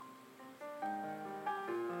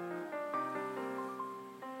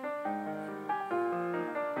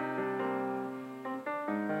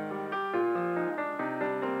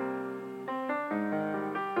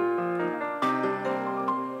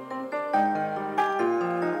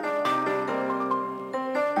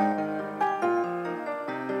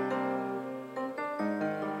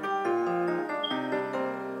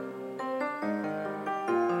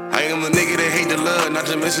am the nigga that hate the love, not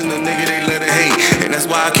to mention the nigga they let it hate. And that's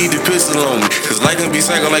why I keep the pistol on me, cause life can be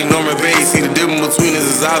psycho like Norman Bates. See the difference between us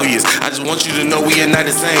is obvious. I just want you to know we are not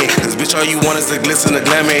the same. Cause bitch, all you want is the glitz and the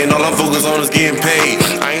glamour, and all I'm focused on is getting paid.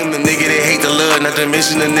 I am the nigga that hate the love, not to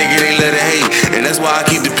mention the nigga they let it hate. And that's why I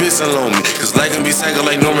keep the pistol on me, cause life can be psycho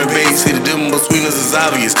like Norman Bates. See the difference between us is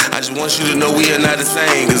obvious. I just want you to know we are not the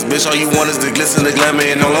same. Cause bitch, all you want is the glitz and the glamour,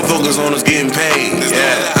 and all I'm focused on is getting paid. There's no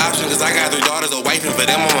other option, cause I got 3 daughters, a wife, and for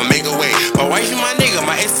them I'ma make a way. My wife and my nigga,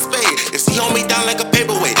 my ex is spade. If she hold me down like a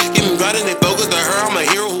paperweight, get me riding and focus to her, I'm a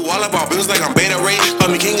hero who all about bills like I'm Beta Ray. Call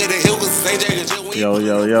me king of the hill, cause St. Jack and Jill.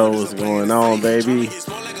 Yo, what's going on, baby?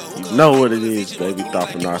 You know what it is, baby.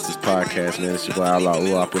 Thought for Narcissist Podcast, man. It's your boy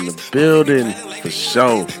Outlaw up in the building for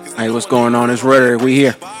show. Hey, what's going on? It's Rhetoric. We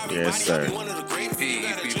here. Yes, sir.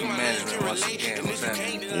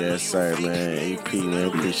 Yes, sir, man. EP, man.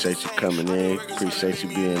 Appreciate you coming in. Appreciate you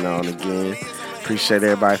being on again. Appreciate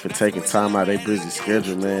everybody for taking time out of their busy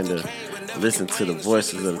schedule, man, to listen to the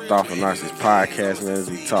voices of the Thought for Narcissist Podcast, man, as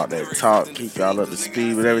we talk that talk, keep y'all up to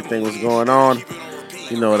speed with everything that's going on.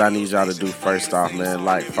 You know what I need y'all to do first off, man.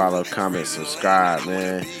 Like, follow, comment, subscribe,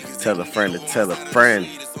 man. Tell a friend to tell a friend.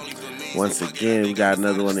 Once again, we got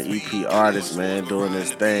another one of the EP artists, man, doing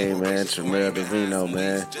this thing, man. Tremel Divino,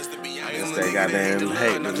 man. This thing goddamn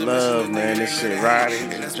hate the love, man. This shit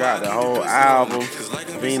riding. He dropped the whole album.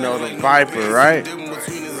 Vino the Viper, right?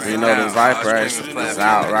 Vino the Viper is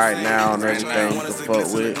out right now on everything you can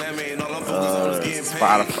fuck with.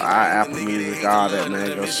 Spotify, Apple Music, all that,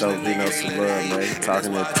 man. Go show Vino some love, man. He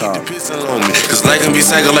talking that talk. Cause life can be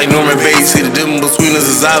psycho like Norman Bates. See the difference between us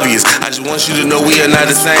is obvious. I just want you to know we are not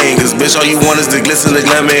the same. Cause bitch, all you want is the glitz and the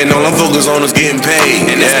glamour, and all I'm focused on is getting paid.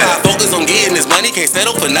 And that's why I focus on getting this money. Can't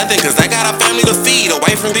settle for nothing, cause I got a family to feed. A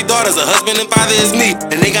wife and 3 daughters, a husband and father is me.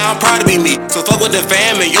 And nigga, I'm proud to be me. So fuck with the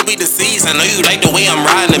fam and you'll be deceased. I know you like the way I'm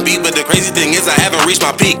riding the beat, but the crazy thing is I haven't reached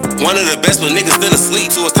my peak. One of the best, but niggas still asleep.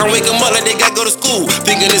 So it's time to wake them up like they gotta go to school.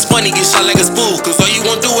 Thinking it's funny, get shot like a spool. Cause all you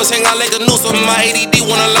wanna do is hang out like a noose. Something my ADD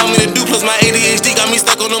won't allow me to do. Plus my ADHD got me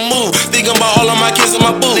stuck on the move. Thinking about all of my kids and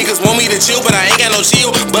my boo. Niggas want me to chill, but I ain't got no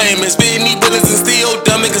chill. But ain't been spitting me bullets and steel.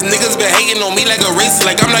 Dumb cause niggas been hating on me like a racist.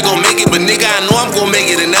 Like I'm not gonna make it, but nigga, I know I'm gonna make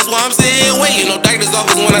it. And that's why I'm sitting waiting. No doctor's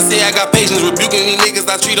office when I say I got patience. Rebuking these niggas,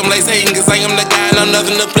 I treat them like Satan. Cause I am the guy and I'm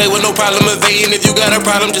nothing to play with. No problem evading. If you got a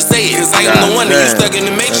problem, just say it. Cause I am the one that you stuck in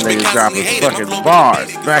the matrix. That nigga dropping fucking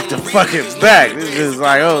bars back to fucking back. This is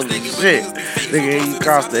like, holy shit. Nigga, you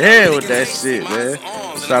crossed the head with that shit, man.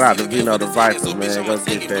 Shout out to Vino the Viper, man. Go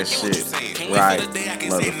get that shit right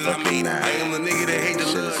motherfucking now.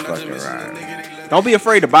 Shit is fucking right. Don't be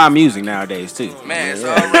afraid to buy music nowadays, too. Man, it's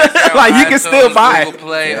already like, you can still buy Google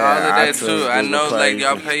Play, all of that, too. I know, like,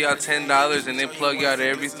 y'all pay y'all $10 and then plug y'all to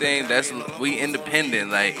everything. We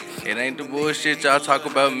independent. Like, it ain't the bullshit y'all talk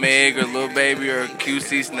about Meg or Lil Baby or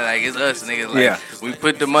QC. Like, it's us, niggas. Like, we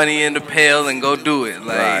put the money in the pail and go do it.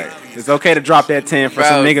 Like, right. It's okay to drop that 10 for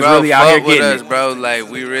some niggas really out here getting us, it. Bro. Like,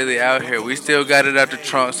 we really out here. We still got it out the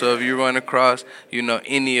trunk. So if you run across,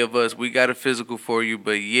 any of us, we got a physical for you.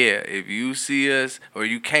 But yeah, if you see us or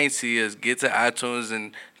you can't see us, get to iTunes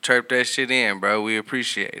and chirp that shit in, bro. We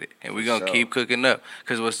appreciate it. And we gonna keep cooking up.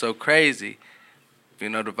 Because what's so crazy,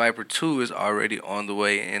 the Viper 2 is already on the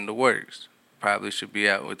way in the works. Probably should be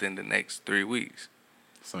out within the next 3 weeks.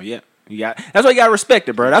 So yeah. That's why you gotta respect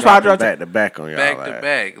it, bro. That's why I dropped back to back on y'all. Back to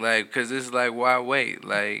back, like, cause it's like, why wait?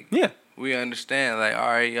 Like, yeah, we understand. Like, all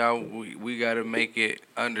right, y'all, we gotta make it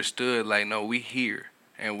understood. Like, no, we here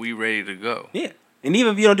and we ready to go. Yeah, and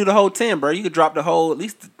even if you don't do the whole 10, bro, you could drop the whole at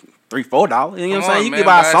least $3-4. You know what I'm saying? You can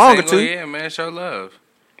buy a song or two. Yeah, man, show love.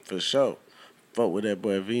 For sure. Fuck with that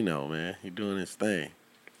boy Vino, man. He doing his thing.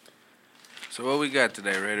 So what we got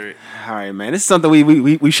today, Rhetoric? All right, man. This is something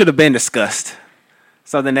we should have been discussed.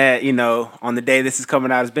 Something that, on the day this is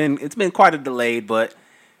coming out, it's been quite a delayed, but,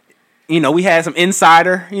 we had some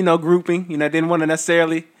insider, grouping, didn't want to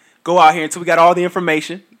necessarily go out here until we got all the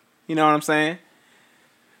information. You know what I'm saying?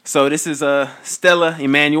 So this is Stella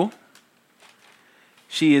Immanuel.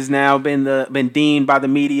 She has now been deemed by the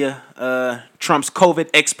media Trump's COVID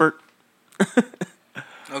expert.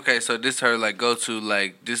 Okay, so this her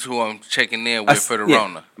go-to, this who I'm checking in with for the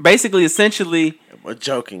Rona. Basically, essentially. But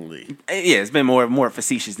jokingly. Yeah, it's been more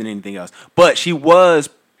facetious than anything else. But she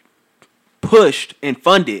was pushed and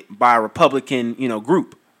funded by a Republican,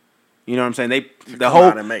 group. You know what I'm saying?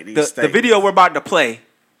 The video we're about to play.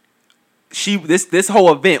 This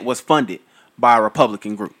whole event was funded by a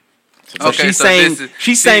Republican group. So okay,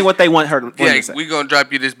 she's saying what they want her to say. Yeah, we're going to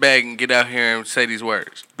drop you this bag and get out here and say these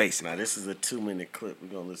words. Basically. Now, this is a 2-minute clip. We're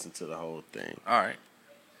going to listen to the whole thing. All right.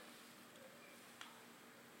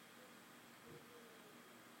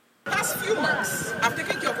 Past few months, I've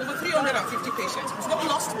taken care of over 350 patients. We've not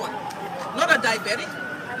lost one. Not a diabetic,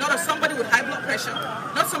 not a somebody with high blood pressure,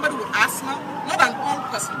 not somebody with asthma, not an old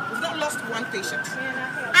person. We've not lost one patient.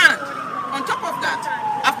 And on top of that,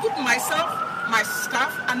 I've put myself, my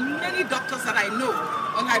staff, and many doctors that I know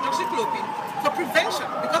on hydroxychloroquine for prevention,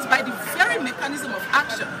 because by the very mechanism of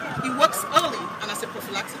action, it works early and as a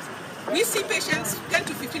prophylaxis. We see patients, 10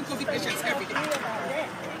 to 15 COVID patients every day.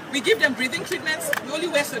 We give them breathing treatments. We only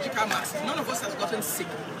wear surgical masks. None of us has gotten sick.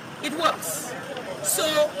 It works. So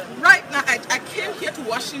right now, I came here to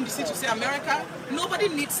Washington, D.C. to say, America, nobody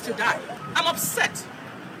needs to die. I'm upset.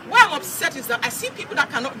 Why I'm upset is that I see people that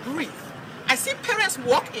cannot breathe. I see parents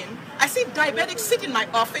walk in. I see diabetics sit in my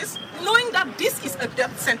office knowing that this is a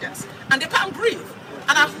death sentence and they can't breathe.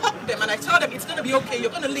 And I hug them and I tell them it's going to be okay, you're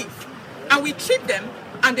going to live. And we treat them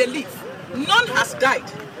and they live. None has died.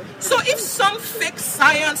 So if some fake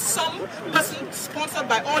science, some person sponsored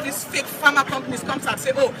by all these fake pharma companies comes and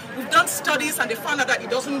say, oh, we've done studies and they found out that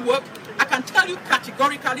it doesn't work, I can tell you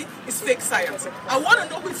categorically it's fake science. I want to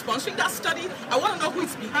know who is sponsoring that study. I want to know who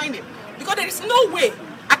is behind it. Because there is no way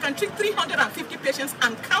I can treat 350 patients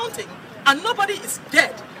and counting and nobody is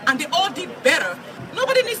dead and they all did better.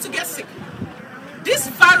 Nobody needs to get sick. This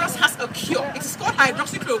virus has a cure. It's called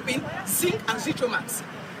hydroxychloroquine, zinc, and Zithromax.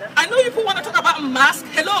 I know people want to talk about masks.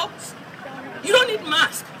 Hello? You don't need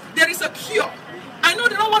masks. There is a cure. I know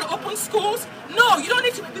they don't want to open schools. No, you don't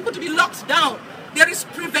need people to be locked down. There is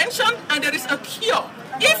prevention and there is a cure.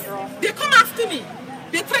 If they come after me,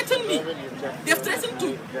 they threaten me. They've threatened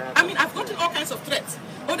to. I mean, I've gotten all kinds of threats.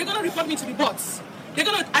 Oh, they're going to report me to the bots.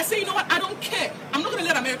 I say, you know what? I don't care. I'm not going to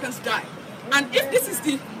let Americans die. And if this is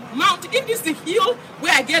the if this is the hill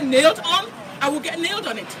where I get nailed on, I will get nailed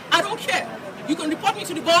on it. I don't care. You can report me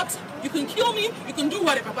to the bots, you can kill me, you can do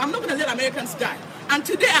whatever, but I'm not going to let Americans die. And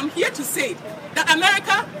today I'm here to say that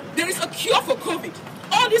America, there is a cure for COVID.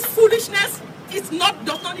 All this foolishness does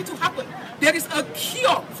not need to happen. There is a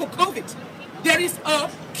cure for COVID. There is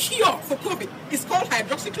a cure for COVID. It's called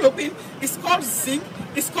hydroxychloroquine, it's called zinc,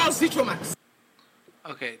 it's called Zithromax.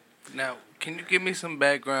 Okay, now can you give me some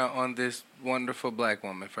background on this wonderful black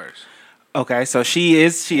woman first? Okay, so she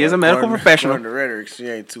is a medical professional. The rhetoric, she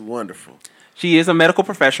ain't too wonderful. She is a medical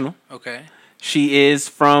professional. Okay. She is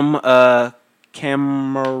from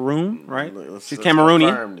Cameroon, right? She's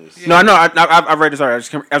Cameroonian. Yeah. No, I know. I've read this already. I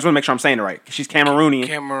just want to make sure I'm saying it right. She's Cameroonian.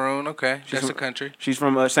 Cameroon, okay. That's a country. She's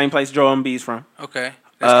from same place Joel Embiid's from. Okay.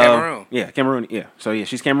 That's Cameroon. Yeah, Cameroon. Yeah. So, yeah,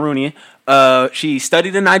 she's Cameroonian. She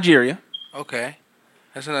studied in Nigeria. Okay.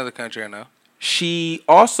 That's another country I know. She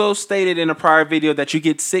also stated in a prior video that you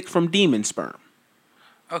get sick from demon sperm.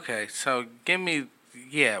 Okay, so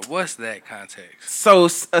what's that context? So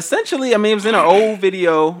essentially, I mean, it was in an old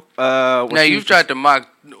video. Now you've tried to mock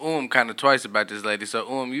kind of twice about this lady,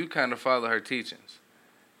 so you kind of follow her teachings.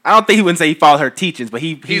 I don't think he wouldn't say he followed her teachings, but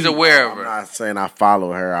he's aware of her. I'm not saying I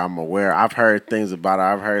follow her. I'm aware. I've heard things about her.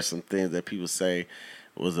 I've heard some things that people say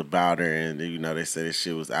was about her, and they say this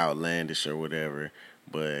shit was outlandish or whatever,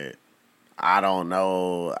 but I don't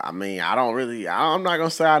know. I mean, I'm not going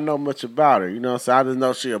to say I know much about her. You know what I'm saying? I just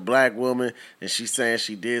know she a black woman and she's saying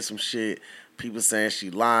she did some shit. People saying she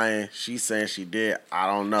lying. She's saying she did. I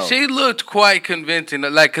don't know. She looked quite convincing.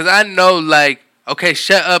 Like, because I know, like, okay,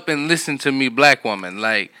 shut up and listen to me, black woman.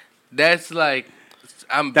 Like, that's like,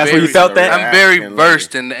 where you felt that? I'm very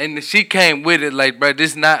versed and she came with it like, bro,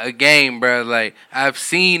 this not a game, bro. Like, I've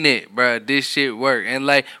seen it, bro. This shit work. And,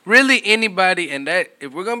 like, really anybody, and that,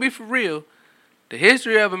 if we're going to be for real, the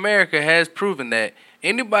history of America has proven that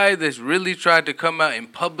anybody that's really tried to come out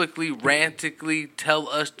and publicly, rantically tell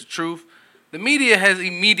us the truth, the media has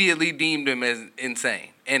immediately deemed them as insane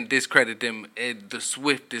and discredit them in the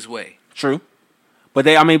swiftest way. True. But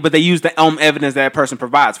they use the evidence that person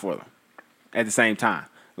provides for them at the same time.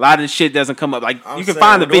 A lot of this shit doesn't come up. Like, you can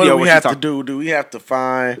find the video. What do we have to do? Do we have to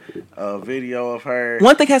find a video of her?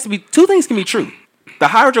 Two things can be true. The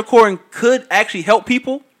hydrochloroquine could actually help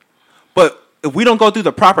people, but if we don't go through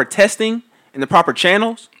the proper testing and the proper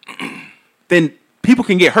channels, then people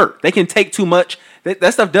can get hurt. They can take too much.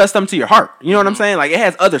 That stuff does something to your heart. You know what I'm saying? Like, it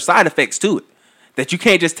has other side effects to it that you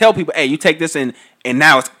can't just tell people, hey, you take this and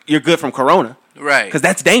now you're good from corona. Right. Because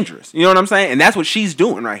that's dangerous. You know what I'm saying? And that's what she's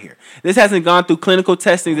doing right here. This hasn't gone through clinical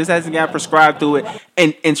testing. This hasn't got prescribed through it.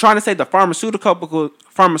 And trying to say the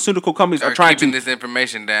pharmaceutical companies are trying keeping this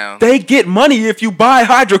information down. They get money if you buy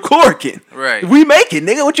hydrochloroquine. Right. We make it,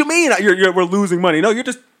 nigga. What you mean we're losing money? No, you're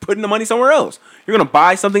just putting the money somewhere else. You're going to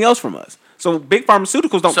buy something else from us. So big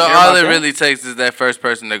pharmaceuticals don't care about that. So all it really takes is that first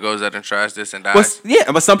person that goes out and tries this and dies?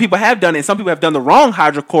 But some people have done it. And some people have done the wrong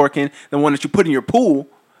hydrochloroquine, the one that you put in your pool,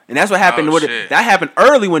 And that's what happened. Oh, That happened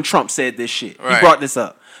early when Trump said this shit. He brought this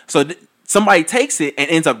up. So somebody takes it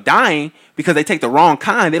and ends up dying because they take the wrong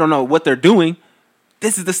kind. They don't know what they're doing.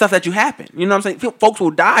 This is the stuff that you happen. You know what I'm saying? Folks will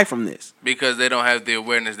die from this. Because they don't have the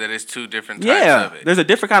awareness that it's two different types of it. There's a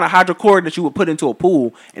different kind of hydrochloric that you would put into a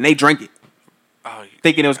pool, and they drink it.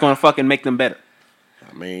 Thinking it was going to fucking make them better.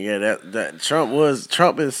 I mean, yeah, that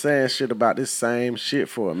Trump been saying shit about this same shit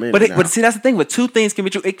for a minute. But see, that's the thing. But two things can be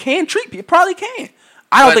true. It can treat people. It probably can.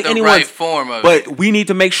 I don't think anyone's right form of but it. we need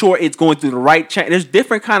to make sure it's going through the right chain. There's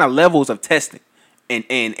different kind of levels of testing.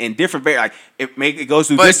 And different like it goes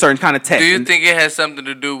through this certain kind of test. Do you think it has something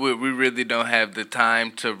to do with we really don't have the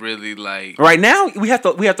time to really like right now we have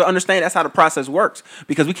to understand that's how the process works,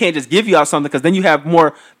 because we can't just give you out something because then you have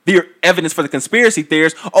more evidence for the conspiracy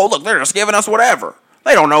theorists. Oh look, they're just giving us whatever.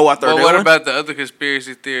 They don't know what they're doing. But what about the other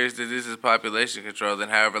conspiracy theories that this is population control? Then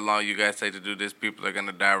however long you guys take to do this, people are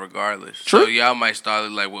gonna die regardless. True. So y'all might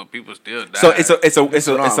start like, well, people still die. So it's a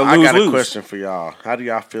lose-lose. I got a question for y'all. How do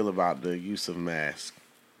y'all feel about the use of masks?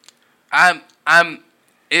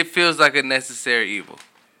 It feels like a necessary evil.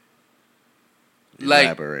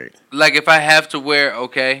 Elaborate. Like if I have to wear,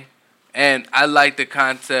 okay, and I like the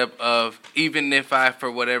concept of even if I, for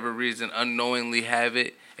whatever reason, unknowingly have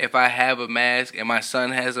it, if I have a mask and my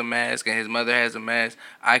son has a mask and his mother has a mask,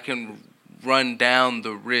 I can run down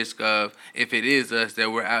the risk of, if it is us,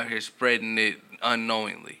 that we're out here spreading it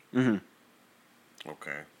unknowingly. Mm-hmm.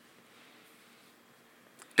 Okay.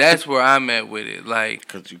 That's where I'm at with it, like,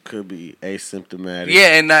 because you could be asymptomatic.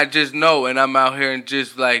 Yeah, and not just know, and I'm out here and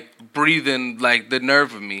just like breathing like the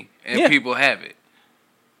nerve of me, and people have it.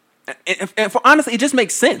 And for honestly, it just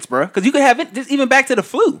makes sense, bro. Because you could have it just even back to the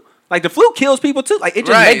flu. Like the flu kills people too. Like it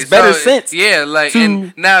just makes better sense. Yeah, like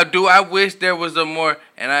and now, do I wish there was a more?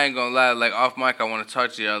 And I ain't gonna lie, like off mic, I want to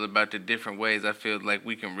talk to y'all about the different ways I feel like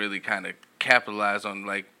we can really kind of capitalize on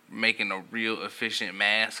like making a real efficient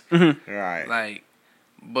mask. Mm-hmm. Right. Like.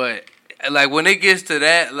 But, like, when it gets to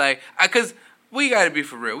that, like, because we got to be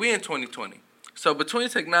for real. We in 2020. So, between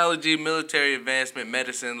technology, military advancement,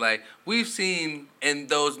 medicine, like, we've seen in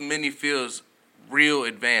those many fields real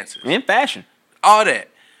advances. In fashion. All that.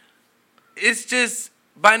 It's just,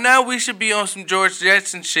 by now we should be on some George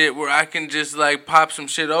Jetson shit where I can just, like, pop some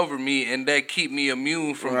shit over me and that keep me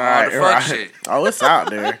immune from all the fuck shit. Oh, it's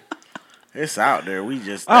out there. It's out there.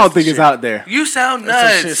 I don't think it's out there. You sound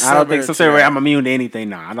nuts. I don't think so. Say I'm immune to anything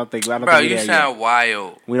now. I don't think. Bro, you sound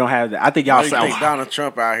wild. We don't have that. I think y'all sound. Donald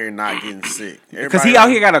Trump out here not getting sick because he out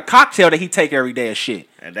here got a cocktail that he take every day of shit.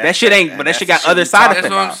 That shit ain't. But that shit got other side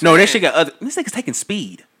effects. No, that shit got other. This nigga's taking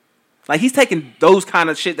speed. Like he's taking those kind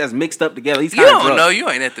of shit that's mixed up together. He's you don't know. You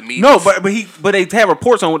ain't at the meeting. No, but they have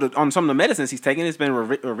reports on some of the medicines he's taking. It's been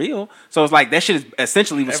revealed. So it's like that shit is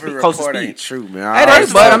essentially close to speed. Ain't true, man.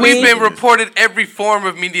 But we've been reported. Every form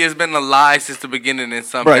of media has been a lie since the beginning. In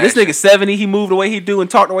some. Bro, this nigga's 70. He moved the way he do and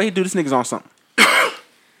talk the way he do. This nigga's on something.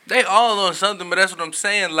 They all on something, but that's what I'm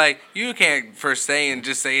saying. Like you can't first say and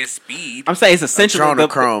just say it's speed. I'm saying it's essentially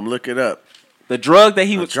adrenochrome. Look it up. The drug that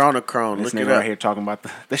he was adrenochrome. This look nigga it up. right here talking about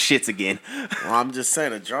the shits again. Well, I'm just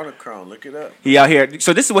saying adrenochrome. Look it up. He out here.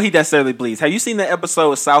 So this is what he necessarily believes. Have you seen the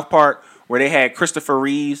episode of South Park where they had Christopher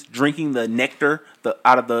Reeves drinking the nectar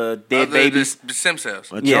out of the dead babies? The stem cells.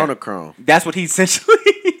 Adrenochrome. Yeah. That's what he essentially.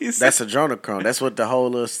 That's adrenochrome. That's what the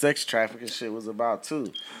whole sex trafficking shit was about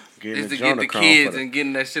too. Is to get the kids and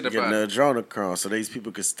getting that shit about. Getting the adrenochrome so these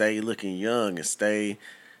people could stay looking young and stay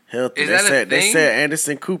healthy. Is that a thing? They said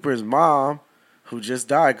Anderson Cooper's mom, who just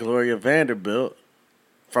died, Gloria Vanderbilt,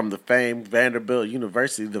 from the famed Vanderbilt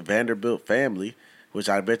University, the Vanderbilt family, which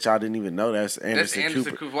I bet y'all didn't even know that's Anderson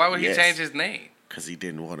Cooper. Why would he change his name? Because he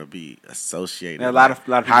didn't want to be associated. A lot of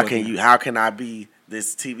people. How can I be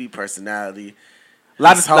this TV personality? A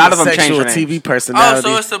lot of them changed their names. TV personality.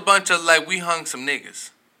 Oh, so it's a bunch of like we hung some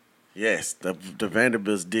niggas. Yes, the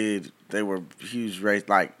Vanderbilts did. They were huge race.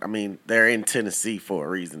 Like, I mean, they're in Tennessee for a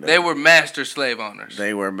reason. They were master slave owners.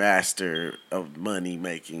 They were master of money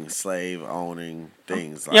making, slave owning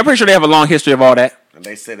things. Yeah, I'm pretty sure they have a long history of all that. And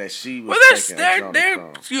they said that she was. Well,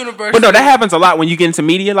 they're university. But no, that happens a lot when you get into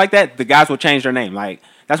media like that. The guys will change their name. Like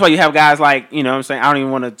that's why you have guys like you know what I'm saying. I don't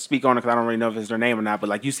even want to speak on it because I don't really know if it's their name or not. But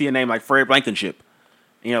like you see a name like Fred Blankenship.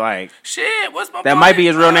 And you're like, shit, what's my that boy? might be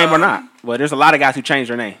his real name or not. Well, there's a lot of guys who change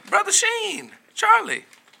their name. Brother Sheen, Charlie.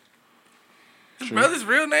 His brother's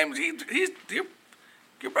real name, he's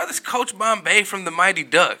your brother's Coach Bombay from the Mighty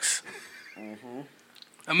Ducks. Mm-hmm.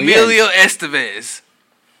 Emilio Estevez.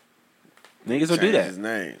 Niggas will do that. His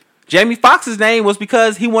name. Jamie Foxx's name was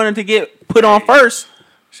because he wanted to get put on first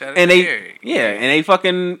Shout out And to they, Eric.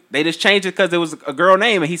 and they just changed it because it was a girl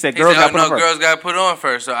name, and he said He girls said, got put on first. girls got put on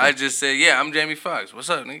first. So I just said, yeah, I'm Jamie Foxx. What's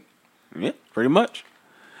up, nigga? Yeah, pretty much.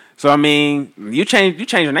 So I mean, you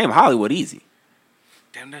change your name Hollywood easy.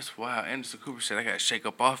 Damn, that's wild. Anderson Cooper said, I gotta shake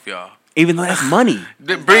up off y'all. Even though that's money.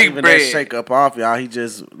 The Not big even bread. that shake up off y'all. He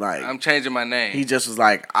just like I'm changing my name. he just was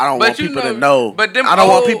like, I don't But want you people to know- know. but them I don't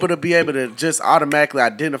want old- people to be able to just automatically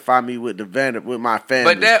identify me with with my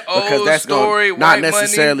family. But that because old that's story, gonna not white money-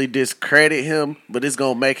 necessarily discredit him, but it's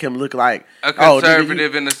gonna make him look like a oh, nigga,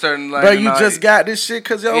 conservative in a certain line. bro, you just got this shit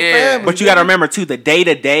because your Yeah. family. But you got to remember too, the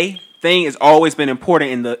day-to-day thing has always been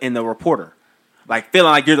important in the reporter, like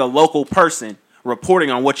feeling like you're the local person reporting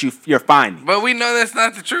on what you're finding. But we know that's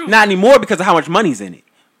not the truth. Not anymore because of how much money's in it.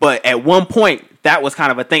 But at one point, that was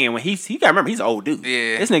kind of a thing. And when you got to remember, he's an old dude.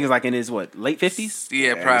 Yeah. This nigga's like in his late 50s.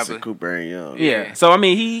 Yeah, Anderson probably. Cooper ain't young. Yeah. So I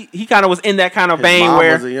mean, he kind of was in that kind of His vein mom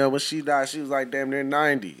where wasn't young when she died. She was like damn near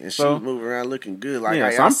 90, and she So- was moving around looking good. Like Yeah,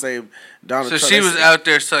 I so I'm- say, Donald So Trump. she they was said- out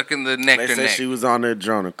there sucking the They nectar said neck. she was on the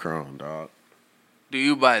adrenochrome, dog. Do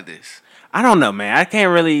you buy this? I don't know, man. I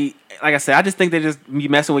can't really, like I said, I just think they just be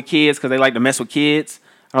messing with kids because they like to mess with kids.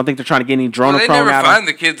 I don't think they're trying to get any Well, they adrenochrome never out find of.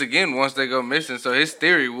 the kids again once they go missing. So his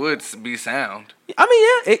theory would be sound. I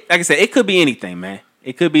mean, yeah, like I said, it could be anything, man.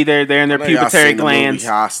 It could be they're in their I know y'all pituitary seen the movie glands.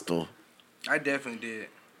 Hostel. I definitely did.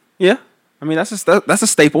 Yeah, I mean that's a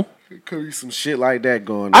staple. It could be some shit like that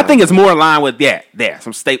going on. I think it's more in line with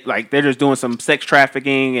some staple, like they're just doing some sex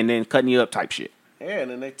trafficking and then cutting you up type shit. Yeah,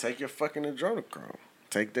 and then they take your fucking adrenochrome.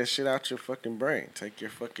 Take that shit out your fucking brain. Take your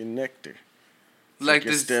fucking nectar. Like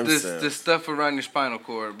your this, stem this, cells. the stuff around your spinal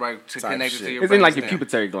cord, right, to Type connect it shit. to your It's brain. in like your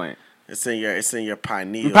pituitary gland, It's in your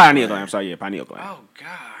pineal. pineal gland. I'm sorry, yeah, pineal gland. Oh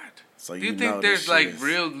God. So Do you you know think this there's shit like is-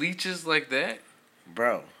 real leeches like that?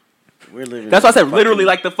 bro? We're living. That's why I in said the literally fucking-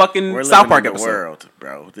 like the fucking We're South living Park in the episode. world,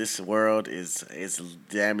 bro. This world is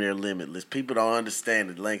damn near limitless. People don't understand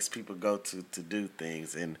the lengths people go to do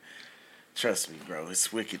things, and trust me, bro,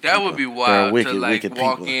 it's wicked. That people. would be Bro, wild wicked, to like wicked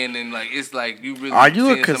walk people. in and like it's like you really. Are you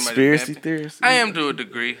a seeing somebody conspiracy vamping. theorist? I am to a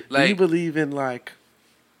degree. Do you Like believe in like?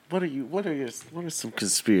 What are some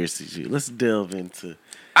conspiracies? Let's delve into.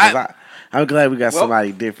 'Cause I'm glad we got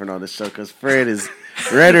somebody different on the show because Fred is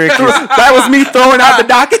rhetoric. That was me throwing out the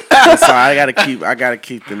docket. Sorry, I gotta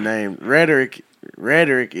keep the name.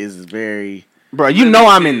 Rhetoric is very. Bro, you know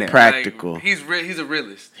I'm in there. Practical. Like, he's a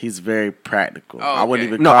realist. He's very practical. Oh, I wouldn't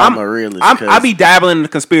okay. even No, call I'm him a realist. I be dabbling in the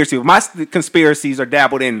conspiracy. My conspiracies are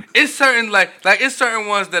dabbled in. It's certain like it's certain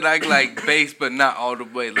ones that I like base, but not all the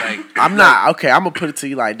way. Like I'm not okay. I'm gonna put it to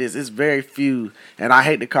you like this: it's very few, and I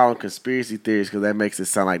hate to call them conspiracy theories because that makes it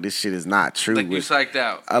sound like this shit is not true. like you psyched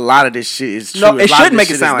out. A lot of this shit is true. No, A it lot should of this make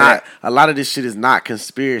it shit sound is like not, A lot of this shit is not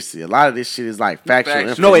conspiracy. A lot of this shit is like factual Facts.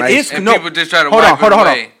 information. No, it is. And No. people just try to Hold on, wipe hold it on, hold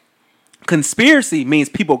on. away. Conspiracy means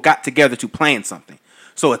people got together to plan something.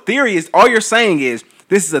 So a theory is all you're saying is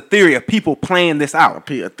this is a theory of people playing this out.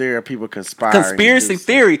 A theory of people conspiring. Conspiracy to do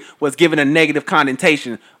theory was given a negative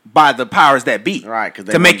connotation by the powers that be, Right, 'cause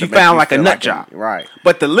they to make wanted you to make sound you like a feel nut like a- job. right.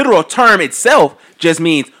 But the literal term itself just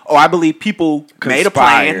means, oh, I believe people made a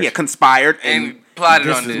plan, conspired, and And plotted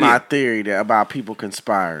This on is this. my theory about people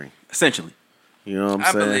conspiring. essentially. You know what I'm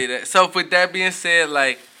I saying? believe that. So with that being said,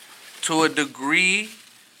 like to a degree,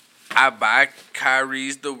 I buy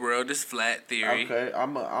Kyrie's "the world is flat" theory. Okay,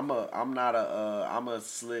 I'm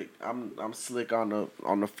slick on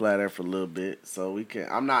the flat earth a little bit, so we can.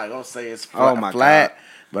 I'm not gonna say it's Oh my flat,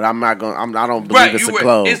 but I'm not gonna. I don't believe Right, it's you a were.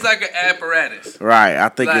 globe. It's like an apparatus. Right, I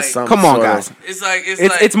think like- it's some. Come on, sort guys. of- It's like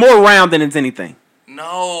It's more round than it's anything.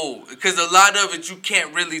 no, because a lot of it you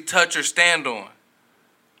can't really touch or stand on.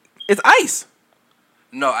 It's ice.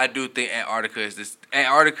 No, I do think Antarctica is this.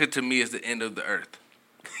 Antarctica to me is the end of the Earth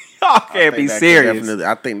Y'all I can't think be that could serious. definitely-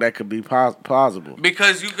 I think that could be plausible.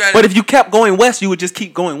 because you guys. But if you kept going west, you would just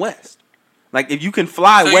keep going west. Like if you can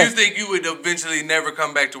fly so west, you think you would eventually never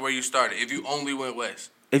come back to where you started if you only went west?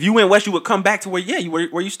 if you went west, you would come back to where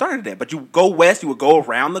where you started at. But you go west, you would go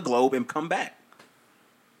around the globe and come back.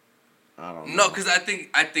 I don't know. No, because I think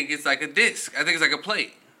it's like a disc. I think it's like a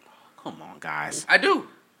plate. Come on, guys. I do.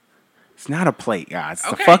 It's not a plate, guys.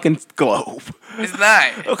 It's Okay. a fucking globe. It's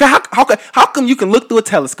not. Okay, how come you can look through a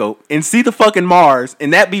telescope and see the fucking Mars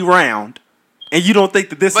and that be round, and you don't think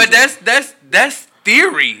that this? But is that's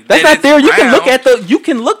theory. that's that not it's there. You can look round. at a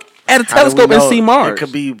How do we telescope and know? see Mars.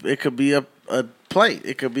 It could be a plate.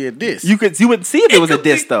 It could be a disc. You would see if it was a could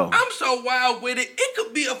disc be- though. I'm so wild with it. It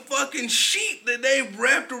could be a fucking sheet that they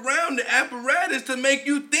wrapped around the apparatus to make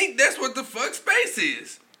you think that's what the fuck space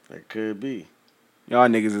is. It could be. Y'all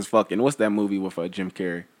niggas is fucking. What's that movie with Jim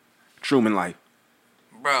Carrey? Truman Life.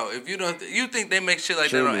 Bro, if you don't, you think they make shit like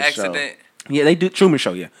Truman that on Show. accident? Yeah, they do Truman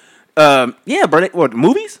Show. Yeah, yeah, bro. What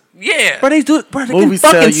movies? Yeah. Bro, they do it. Bro, they Movies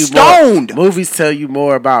get tell fucking you stoned. more. Movies tell you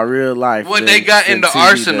more about real life. What than, they got in than the TV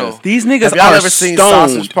arsenal. does. These niggas Have y'all are ever seen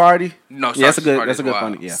stoned. Sausage Party? No, Yeah, that's a Sausage good. Party That's a is good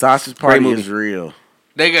wild. funny. Yeah, Sausage Great Party movie. is real.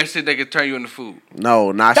 They got shit that can turn you into food.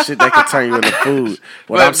 No, not shit that can turn you into food.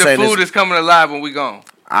 What But I'm the saying food is, is coming alive when we gone.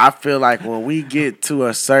 I feel like when we get to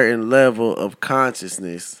a certain level of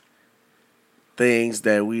consciousness, things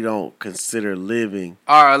that we don't consider living,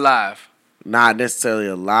 Are alive. not necessarily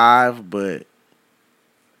alive, but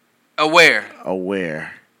Aware.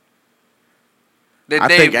 aware. That I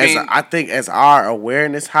they've think been, as our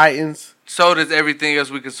awareness heightens, so does everything else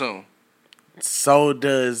we consume. so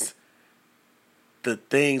does the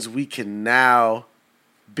things we can now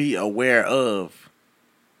be aware of.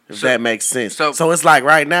 If So- that makes sense. so- So it's like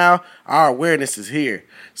right now, our awareness is here.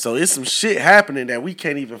 So it's some shit happening that we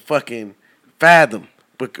can't even fucking fathom.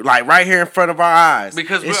 But like right here in front of our eyes.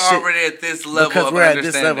 Because we're It's shit- already at this level because of we're at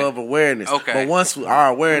understanding. this level of awareness. Okay. But once our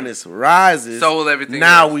awareness rises, So will everything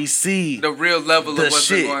now else. we see The real level the of what's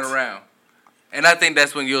shit. been going around. And I think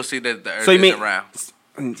that's when you'll see that the earth So you isn't mean- around.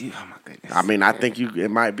 Oh my goodness. I mean, I think it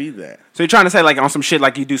might be that. So you're trying to say like on some shit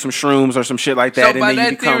like you do some shrooms or some shit like that, So and by then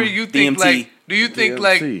you that become theory, you think DMT. like, do you think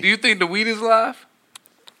like, do DMT. you think the weed is alive?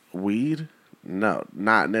 Weed? No,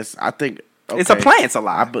 not necessarily. I think It's a okay. plant. It's I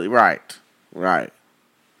alive. believe right.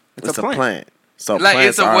 It's a a plant. So Like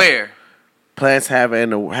plants it's aware. Plants have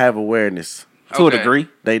awareness. To Okay. a degree.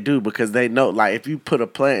 They do because they know. Like if you put a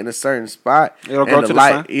plant in a certain spot, It'll and grow the to the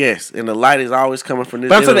light. sun? Yes, and the light is always coming from this.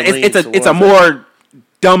 But I'm saying it'll lean it's a towards it. more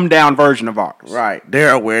dumbed down version of ours. right.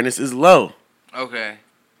 Their awareness is low. Okay.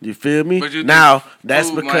 You feel me? But you think Now that's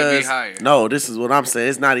food might be because higher. no. This is what I'm saying.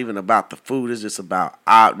 It's not even about the food. It's just about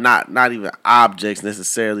not even objects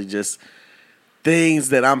necessarily. Just things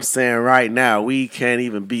that I'm saying right now we can't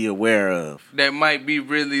even be aware of. That might be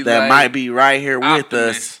really That like might be right here with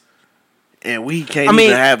Optimus. us, and we can't I mean-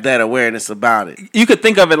 even have that awareness about it. You could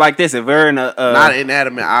think of it like this: if we're in a Not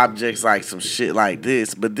inanimate objects like some shit like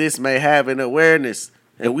this, but this may have an awareness,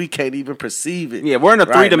 and we can't even perceive it. yeah, we're in a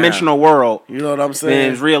right three-dimensional now. world. You know what I'm Then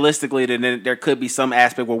saying? realistically, then there could be some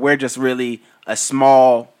aspect where we're just really a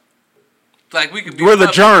small. like we could be We're the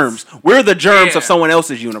puppets. germs. We're the germs Yeah. of someone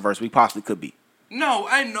else's universe. We possibly could be. No,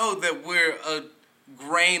 I know that we're a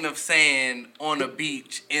grain of sand on a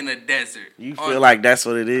beach in a desert. You feel like that's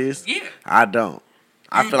what it is? Yeah. I don't.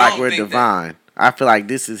 I You feel like don't we're think that? divine. I feel like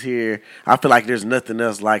this is here. I feel like there's nothing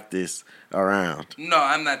else like this around. No,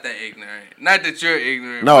 I'm not that ignorant. Not that you're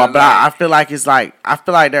ignorant. No, but I like, feel like it's like I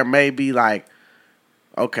feel like there may be like,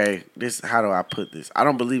 okay, this. How do I put this? I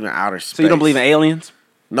don't believe in outer space. So you don't believe in aliens?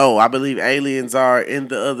 No, I believe aliens are in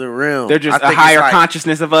the other realm. They're just I a think it's higher like-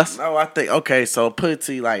 consciousness of us. No, I think okay. So put it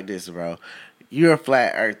to you like this, bro. You're a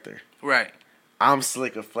flat earther. right. I'm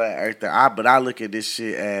slick a flat earther. But I look at this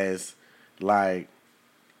shit as like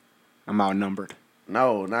I'm outnumbered.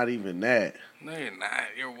 no, not even that. No, you're not.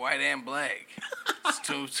 You're white and black. It's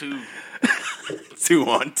 2-2.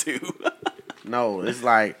 2-on-2. No, it's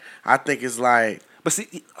like I think it's like But see,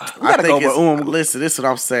 we I gotta go think it's, over. listen, this is what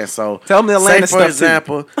I'm saying. So Tell me the land say of for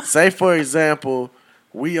stuff, too. example,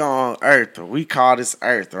 we on Earth. We call this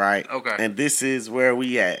Earth, right? Okay. And this is where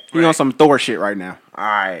we at. You on some Thor shit right now. All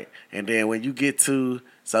right. And then when you get to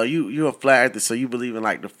you're a flat earther, so you believe in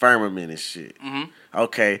like the firmament and shit. Mhm.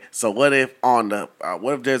 Okay. So what if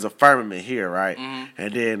what if there's a firmament here, right? Mhm.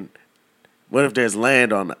 And then what if there's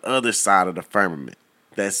land on the other side of the firmament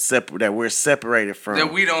that's separate that we're separated from?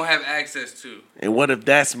 That we don't have access to. And what if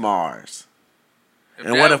that's Mars? If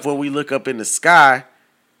And that- what if when we look up in the sky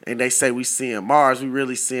and they say we seeing Mars, we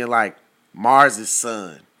really seeing like Mars'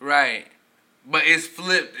 sun? Right. But it's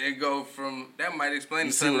flipped and go from... That might explain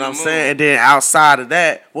You the see sun what to I'm the moon. saying? And then outside of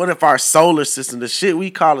that, what if our solar system, the shit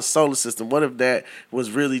we call a solar system, what if that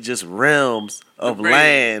was really just realms of The bridge.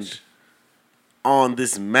 land on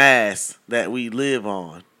this mass that we live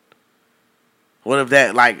on? What if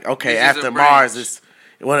that, like, okay, This is a after Mars,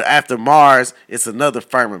 branch. after Mars, it's another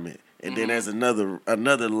firmament, and then there's another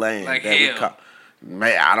land Like that we hell. call.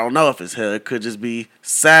 Man, I don't know if it's hell. It could just be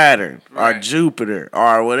Saturn or Right. Jupiter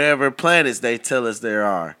or whatever planets they tell us there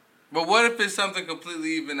are. But what if it's something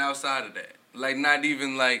completely even outside of that? Like, not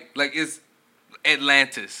even like it's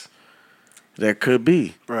Atlantis. There could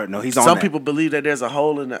be. Bro, no, he's on Some that. people believe that there's a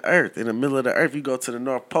hole in the earth. In the middle of the earth, you go to the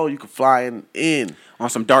North Pole, you can fly in. on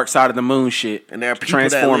some dark side of the moon shit. And there are people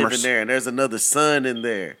that live in there. And there's another sun in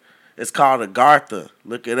there. It's called Agartha.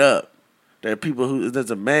 Look it up. There are people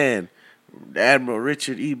there's a man, Admiral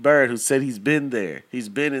Richard E. Byrd, who said he's been there. He's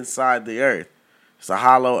been inside the earth. It's a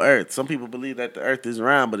hollow earth. Some people believe that the earth is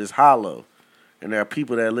round, but it's hollow. And there are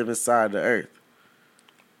people that live inside the earth.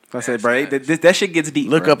 So I said, bro, that shit gets deep.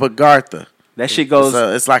 Look bro. up Agartha. That shit goes.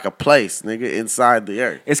 It's like a place, nigga, inside the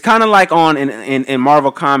earth. It's kind of like on in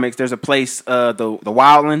Marvel Comics. There's a place, the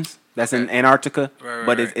Wildlands, that's in Antarctica,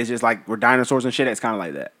 but it's just like where dinosaurs and shit. It's kind of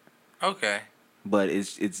like that. Okay. But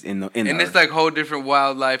it's in the and it's like whole different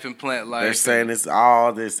wildlife and plant life. They're saying it's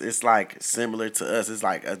all this. It's like similar to us. It's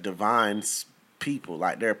like a divine people.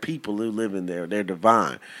 Like there are people who live in there. They're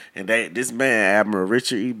divine. And this man, Admiral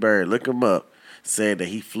Richard E. Byrd, look him up, said that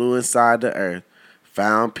he flew inside the earth.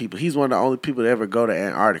 Found people. He's one of the only people to ever go to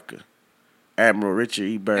Antarctica. Admiral Richard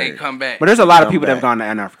E. Byrd. Ain't come back. But there's a lot of people that have gone to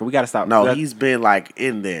Antarctica. We got to stop. No, he's been like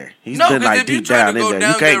in there. He's been like deep down in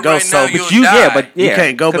there. You can't go so. You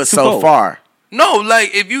can't go but so far. No,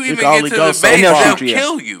 like if you even get to the base, they'll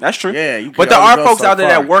kill you. That's true. Yeah, but there are folks out there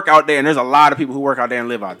that work out there, and there's a lot of people who work out there and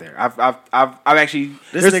live out there. I've actually.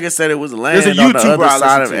 This nigga said it was land on the other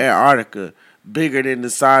side of Antarctica, bigger than the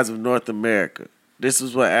size of North America. This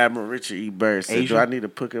is what Admiral Richard E. Byrd said. Do I need to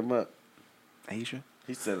pick him up? Asia?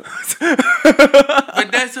 He said But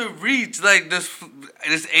that's a reach. Like, does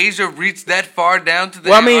Asia reach that far down to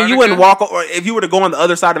the Antarctica? You wouldn't walk, or if you were to go on the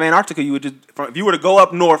other side of Antarctica, you would just, if you were to go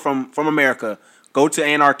up north from America, go to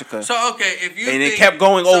Antarctica. So, okay, if you and it kept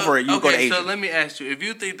going over it, you would go to Asia. So let me ask you, if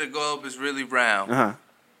you think the globe is really round,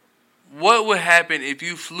 what would happen if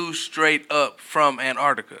you flew straight up from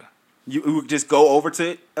Antarctica? You would just go over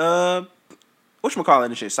to, whatchamacallit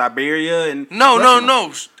and shit, Siberia and... No,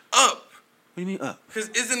 up. What do you mean up? Because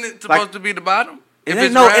isn't it supposed to be the bottom?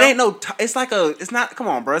 It's like it's not, come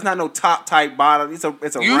on, bro. It's not no top type bottom. It's a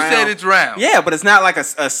You round. said it's round. Yeah, but it's not like a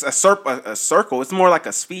circle. It's more like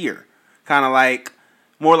a sphere. Kind of like,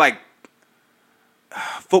 more like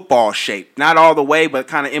football shape. Not all the way, but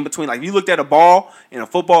kind of in between. Like if you looked at a ball and a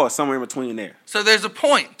football, it's somewhere in between there. So there's a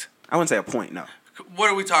point. I wouldn't say a point, no. What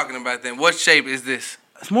are we talking about then? What shape is this?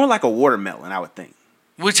 It's more like a watermelon, I would think.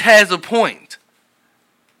 Which has a point.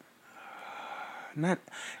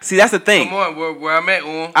 See, that's the thing. Come on, where I'm at,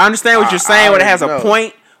 I understand what you're saying, when it has a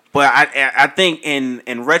point, but I think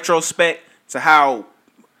in retrospect to how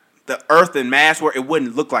the Earth and mass were, it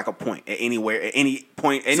wouldn't look like a point at any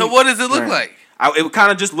point. So what does it look like? It would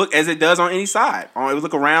kind of just look as it does on any side. It would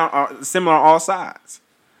look around similar on all sides.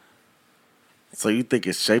 So you think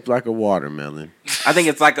it's shaped like a watermelon? I think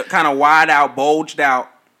it's like a kind of wide out, bulged out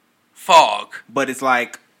fog, but it's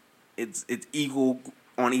like it's equal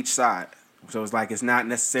on each side. So it's like it's not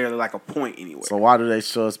necessarily like a point anywhere. So why do they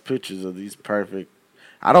show us pictures of these perfect?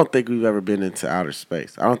 I don't think we've ever been into outer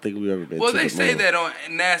space. I don't think we've ever been. Well, to they the say moon. that on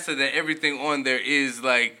NASA that everything on there is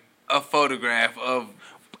like a photograph of.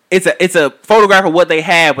 It's a photograph of what they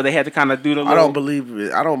have, but they had to kind of do the. I don't believe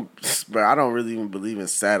it. I don't really even believe in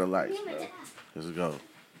satellites, bro. Let's go.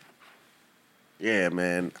 Yeah,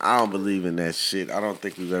 man. I don't believe in that shit. I don't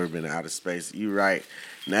think we've ever been to outer space. You're right.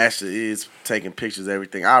 NASA is taking pictures of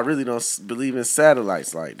everything. I really don't believe in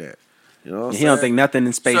satellites like that. You know what I'm saying? He don't think nothing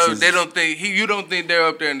in space. So they don't think you don't think they're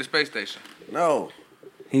up there in the space station? No.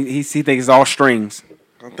 He thinks it's all strings.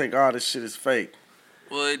 I think all this shit is fake.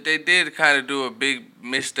 Well, they did kind of do a big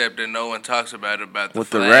misstep that no one talks about the With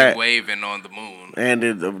flag the rat waving on the moon. And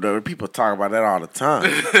the people talk about that all the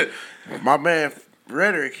time. My man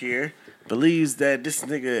Rhetoric here believes that this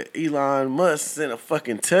nigga Elon Musk sent a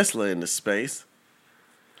fucking Tesla into space.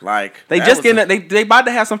 Like they about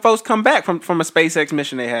to have some folks come back from a SpaceX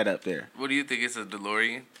mission they had up there. What do you think? It's a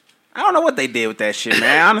DeLorean? I don't know what they did with that shit,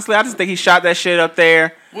 man. Honestly, I just think he shot that shit up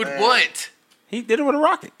there. With what? He did it with a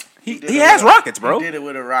rocket. He has rockets, bro. He did it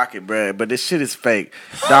with a rocket, bro. But this shit is fake.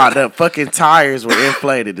 Dog, the fucking tires were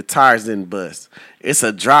inflated. The tires didn't bust. It's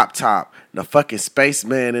a drop top. The fucking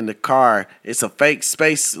spaceman in the car. It's a fake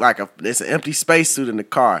space, it's an empty spacesuit in the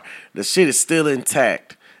car. The shit is still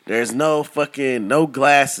intact. There's no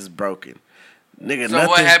glass is broken. Nigga, so nothing.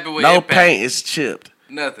 What happened with no impact? paint is chipped.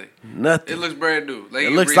 Nothing. Nothing. It looks brand new. Like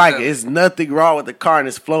it looks like it's nothing wrong with the car and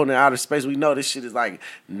it's floating in outer space. We know this shit is like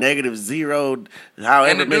 -0,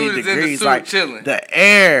 however many degrees. In the suit like chilling. The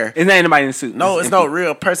air. It's not anybody in the suit. No, it's no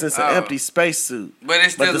real person. It's an empty spacesuit. But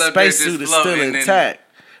it's still the up there spacesuit just is still intact.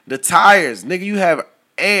 The tires, nigga, you have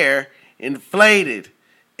air inflated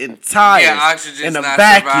in tires. Yeah, oxygen's in a not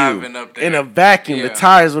vacuum. surviving up there. In a vacuum, Yeah. the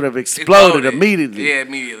tires would have exploded immediately. Yeah,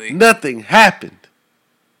 immediately. Nothing happened.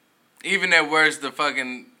 Even at worst, the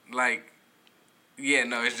fucking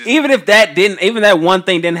it's just even that one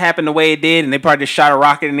thing didn't happen the way it did, and they probably just shot a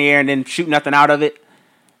rocket in the air and didn't shoot nothing out of it.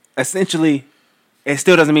 Essentially, it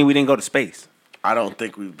still doesn't mean we didn't go to space. I don't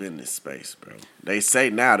think we've been to space, bro. They say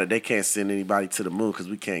now that they can't send anybody to the moon because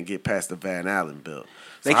we can't get past the Van Allen belt.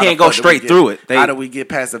 They can't go straight through it. How do we get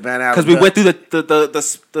past the Van Allen? Because we went through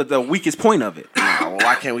the weakest point of it. Why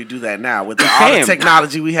Why can't we do that now with all can. the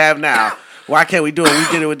technology we have now? Why can't we do it?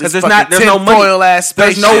 We did it with this Because fucking there's no money. tinfoil ass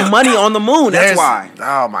There's spaceship. no money on the moon. That's why.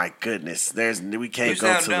 Oh my goodness. We can't You go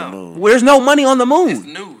sound to the dumb. moon. There's no money on the It's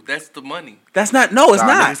moon. new. That's the money. That's not. No, it's Nah,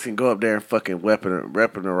 not. Niggas can go up there and fucking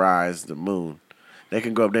weaponize the moon. They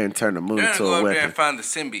can go up there and turn the moon They're gonna into go a up there and weapon. find the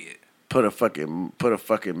symbiote. Put a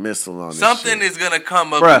fucking missile on Something this is gonna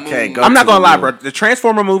come up Bruh, the moon. can't go I'm not to gonna the lie, moon. bro. The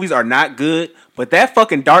Transformer movies are not good, but that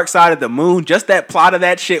fucking Dark Side of the Moon, just that plot of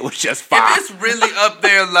that shit was just fire. If it's really up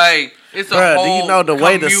there, like it's a Bruh, whole do you know the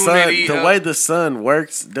way community the sun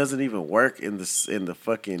works doesn't even work in the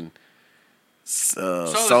fucking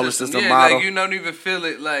solar system yeah, model? Like you don't even feel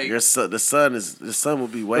it. Like the sun will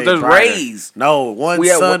be way there's brighter. rays. No, one We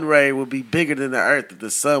have sun ray would be bigger than the Earth if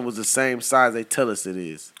the sun was the same size they tell us it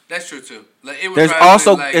is. that's true too. Like it would There's probably,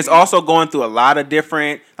 also like, it's also going through a lot of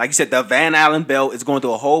different, like you said, the Van Allen belt is going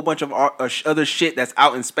through a whole bunch of other shit that's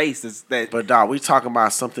out in space. But dog, we talking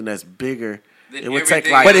about something that's bigger. Then It would take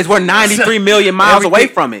everything like, but it's we're 93 million miles away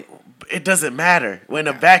Everything- from it. it doesn't matter when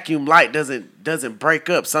a vacuum light doesn't break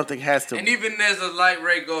up. Something has to. And even as the light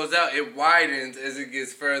ray goes out, it widens as it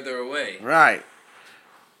gets further away. Right,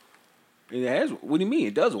 It has. What do you mean?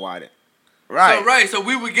 It does widen. right. So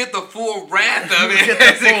we would get the full wrath of get it. the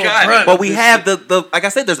as it full got- brunt. But we have the like I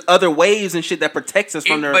said, there's other waves and shit that protects us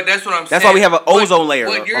from their. But that's what I'm saying. That's why we have an ozone layer,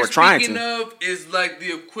 What or you're trying speaking to. of is like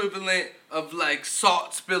the equivalent of like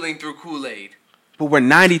salt spilling through Kool-Aid. But we're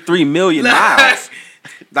 93 million miles.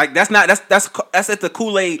 Like that's if the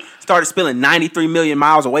Kool-Aid started spilling 93 million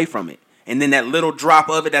miles away from it, and then that little drop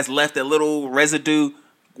of it that's left, that little residue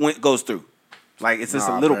goes through. Like it's just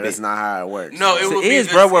a little bit. That's not how it works. No, Yes, it would it be is,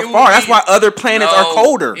 the- bro. it We're would far. be- That's why other planets are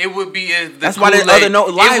colder. It would be if the That's why there's Kool-Aid-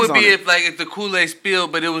 other lives It would on be it. if the Kool-Aid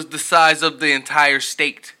spilled, but it was the size of the entire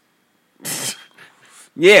state.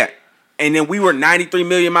 Yeah, and then we were 93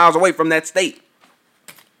 million miles away from that state.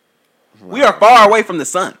 We are far away from the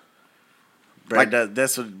sun. Bro,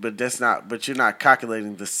 but you're not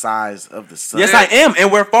calculating the size of the sun. Yes, I am, and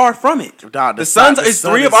we're far from it. Dog, The sun is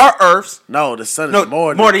three of our Earths. No, the sun is No,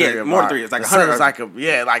 more than more than- three. yeah, of more than our- three. It's like the sun 100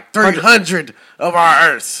 is like 300 of our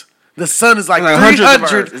Earths. The sun is like It's like 100 of our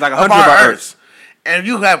 300 Earths. It's like of 100 of our our Earths. And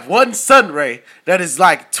you have one sun ray that is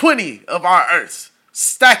like 20 of our Earths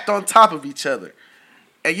stacked on top of each other.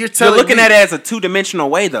 And you're You're telling looking me at it as a two-dimensional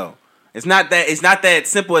way, though. It's not that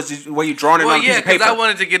simple as just where you drawing it Well, on a piece yeah, of paper. because I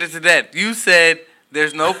wanted to get into that. You said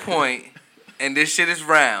there's no point, and this shit is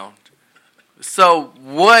round. So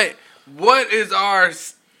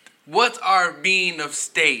what's our being of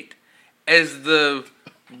state as the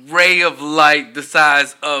ray of light the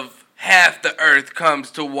size of half the Earth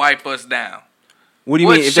comes to wipe us down? What do you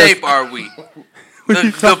What mean? If there's- shape are we? What are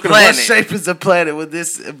you The talking about? what planet. shape is the planet when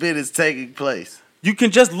this event is taking place. You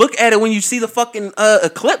can just look at it when you see the fucking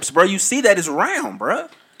eclipse, bro. You see that it's round, bro.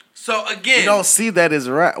 So again, We don't see that as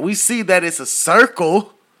right. We see that it's a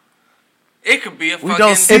circle. it could be a fucking.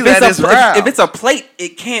 don't see If that it's is a round. if it's a plate, it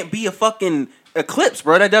can't be a fucking eclipse,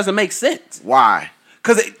 bro. That doesn't make sense. Why?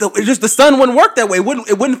 Cause it just the sun wouldn't work that way. It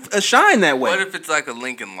wouldn't shine that way. What if it's like a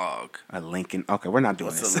Lincoln log? A Lincoln? Okay, we're not doing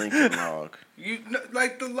What's this. a Lincoln log?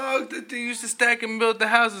 Like the log that they used to stack and build the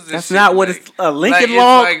houses. And That's shit. not what like, it's a Lincoln like,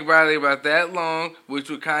 log. It's like probably about that long, which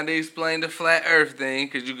would kind of explain the flat Earth thing,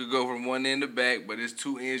 because you could go from one end to back, but it's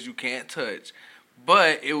two ends you can't touch.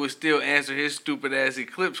 But it would still answer his stupid ass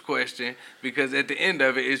eclipse question, because at the end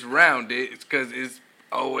of it, it's rounded, because it's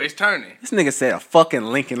always turning. This nigga said a fucking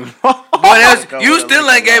Lincoln log. What else? Go You with a still ain't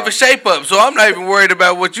Lincoln gave log. a shape up, so I'm not even worried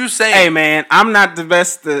about what you saying. Hey man, I'm not the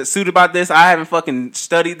best suited about this. I haven't fucking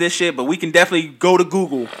studied this shit, but we can definitely go to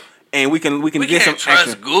Google and we can we get some can't trust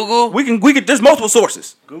action. Google. We can. There's multiple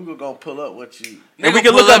sources. Google gonna pull up what you. And we Nigga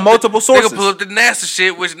can look pull up multiple They sources. can pull up the NASA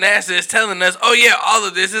shit, which NASA is telling us, oh yeah, all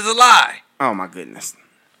of this is a lie. Oh my goodness,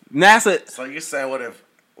 NASA. So you're saying what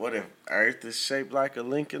if Earth is shaped like a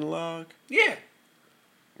Lincoln log? Yeah.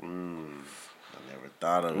 I never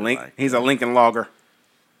thought of it like He's a Lincoln logger.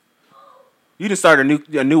 You just started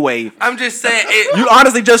a new wave. I'm just saying it. You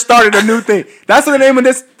honestly just started a new thing. That's what the name of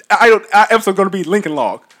this episode going to be, Lincoln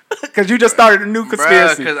Log, because you just started a new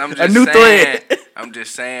conspiracy, Because I'm a just new saying, thread. I'm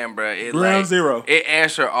just saying, bro. It Ground like zero. It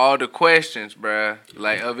answered all the questions, bro.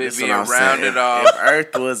 Like of it That's what being I'm saying. rounded off. If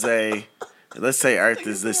Earth was let's say Earth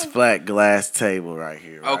is this flat glass table right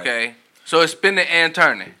here. Right? Okay, so it's spinning and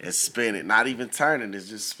turning. It's spinning, not even turning. It's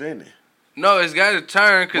just spinning. No, it's got to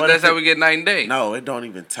turn because What that's if how it- we get night and day. No, it don't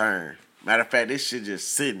even turn. Matter of fact, this shit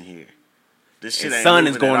just sitting here. This shit The ain't sun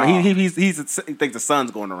is moving going. at all. He thinks the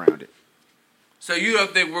sun's going around it. So you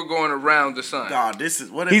don't think we're going around the sun? Dawg, this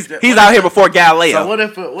is what if He's out here before Galileo. So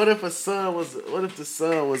what if the sun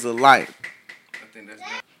was a light? I think that's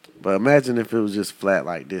But imagine if it was just flat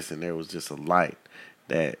like this and there was just a light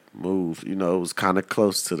that moved. You know, it was kind of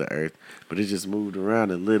close to the earth, but it just moved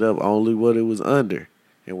around and lit up only what it was under.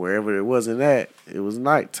 And wherever it wasn't at, it was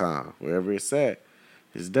nighttime. Wherever it's at,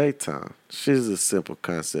 it's daytime. Shit is a simple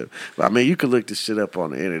concept. But I mean, you can look this shit up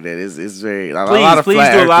on the internet. It's very a lot of please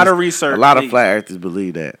flat do a earthers, lot of research. A lot of please. flat earthers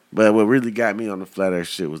believe that. But what really got me on the flat earth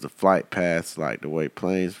shit was the flight paths, like the way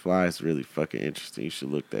planes fly. It's really fucking interesting. You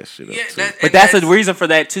should look that shit up too. But that's a reason for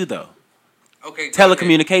that too, though. Okay.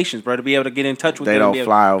 Telecommunications, bro, to be able to get in touch with They them. don't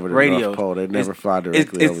fly over the radio. North Pole. They never fly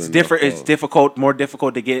directly over the North different. Pole. It's difficult, more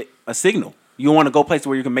difficult to get a signal. You want to go places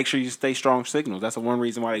where you can make sure you stay strong signals. That's the one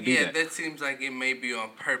reason why they do that. Yeah, that seems like it may be on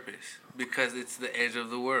purpose because it's the edge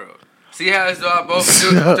of the world. See how it's all both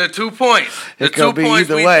the 2 points. The It 2 could be points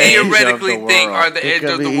either we way. theoretically Edge of the think world. are the It edge could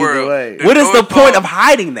of be the either world. way. What is the North point Pole- of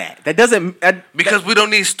hiding that? That doesn't. Because we don't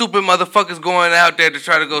need stupid motherfuckers going out there to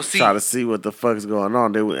try to go see. Try to see what the fuck's going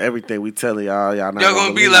on. Everything we telling y'all not Y'all gonna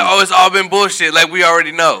be believe. like, oh, it's all been bullshit, like we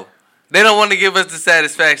already know. They don't want to give us the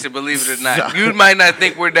satisfaction, believe it or not. You might not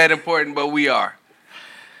think we're that important, but we are.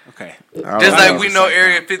 Okay. Just like we know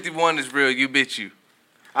Area 51 is real, you bitch you.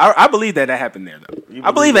 I believe that happened there, though. You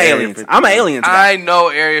I believe in believe Area aliens. 51? I'm an aliens guy. I know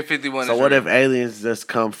Area 51 So is what real. if aliens just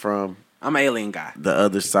come from I'm an alien guy. the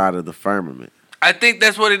other side of the firmament? I think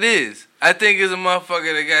that's what it is. I think it's a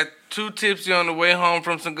motherfucker that got too tipsy on the way home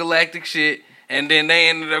from some galactic shit, and then they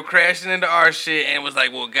ended up crashing into our shit and was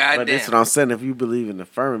like, well, But goddamn. that's what I'm saying. If you believe in the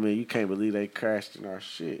firmament, you can't believe they crashed in our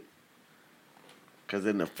shit. Because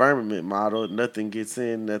in the firmament model, nothing gets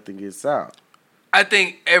in, nothing gets out. I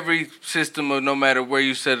think every system, of no matter where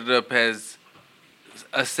you set it up, has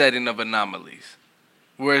a setting of anomalies.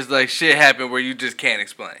 Whereas, like, shit happen where you just can't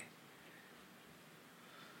explain.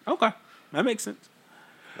 Okay, that makes sense.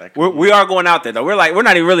 That could be- We are going out there though. We're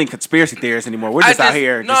not even really conspiracy theorists anymore. We're just out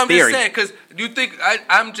here. No, just I'm theory. just saying, because you think,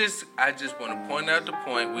 I just want to point out the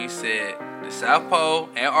point. We said the South Pole,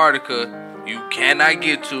 Antarctica, you cannot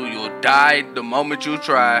get to. You'll die the moment you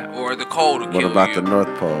try, or the cold will kill you. What about the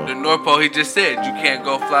North Pole? The North Pole, he just said you can't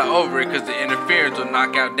go fly over it because the interference will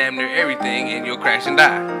knock out damn near everything and you'll crash and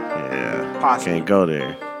die. Yeah, Possibly. can't go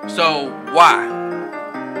there. So why?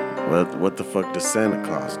 What the fuck does Santa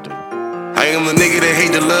Claus do? I am the nigga that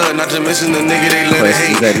hate the love, not to mention the nigga they love to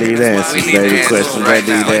Questions hate. that need answers, We need baby. answers Questions right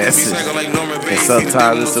that need now. answers. And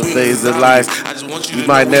sometimes it's some things in life you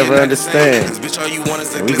might never understand.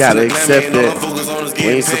 And we gotta accept that we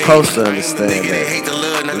ain't supposed to understand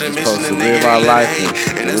that. We're supposed to live our life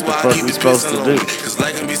and do what the fuck we supposed to do.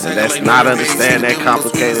 And that's not understand that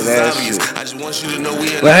complicated ass shit.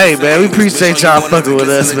 But hey, man, we appreciate y'all fucking with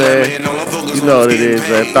us, man. You know what it is,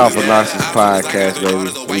 man. Thoughtful Narcissist Podcast,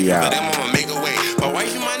 baby. We out.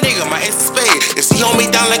 My ex is spade. If she hold me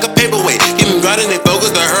down like a paperweight, give me riding and focus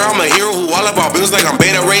to her. I'm a hero who all about bills like I'm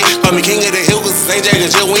Beta Ray. Call me king of the hill cause it's ain't Jack and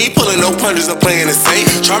Jill. When you pulling no punches, I'm playing it safe.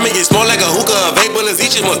 Try me get small like a hookah, a vape bullets.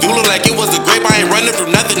 Each must do look like it was a grape. I ain't running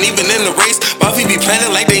from nothing, even in the race. Buffy be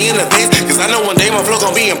planning like they in the base. Cause I know one day my flow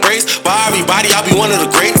gon' be embraced by everybody. I'll be one of the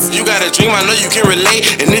greats. You got a dream, I know you can relate.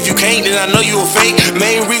 And if you can't, then I know you a fake.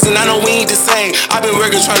 Main reason I know we ain't the same. I've been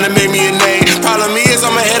working trying to make me a name. Problem is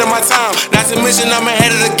I'm ahead of my time. Not to mention I'm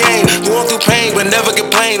ahead of the game. Going through pain, but never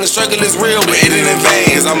complain. The struggle is real, but it ain't in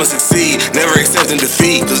vain. Cause I'ma succeed, never accepting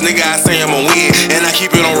defeat. Cause nigga, I say I'ma win, and I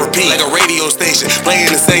keep it on repeat. Like a radio station,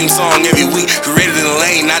 playing the same song every week. Created in the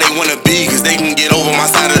lane, now they wanna be. Cause they can get over my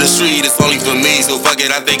side of the street. It's only for me, so fuck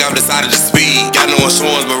it, I think I've decided to speed. Got no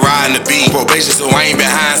insurance, but riding the beat. Probation, so I ain't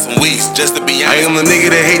behind some weeks. Just to be honest, I am the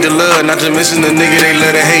nigga that hate the love, not to mention the nigga they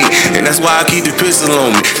love to hate. And that's why I keep the pistol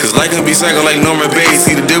on me. Cause life can be psycho like Norman Bates.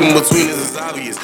 See the difference between us is obvious.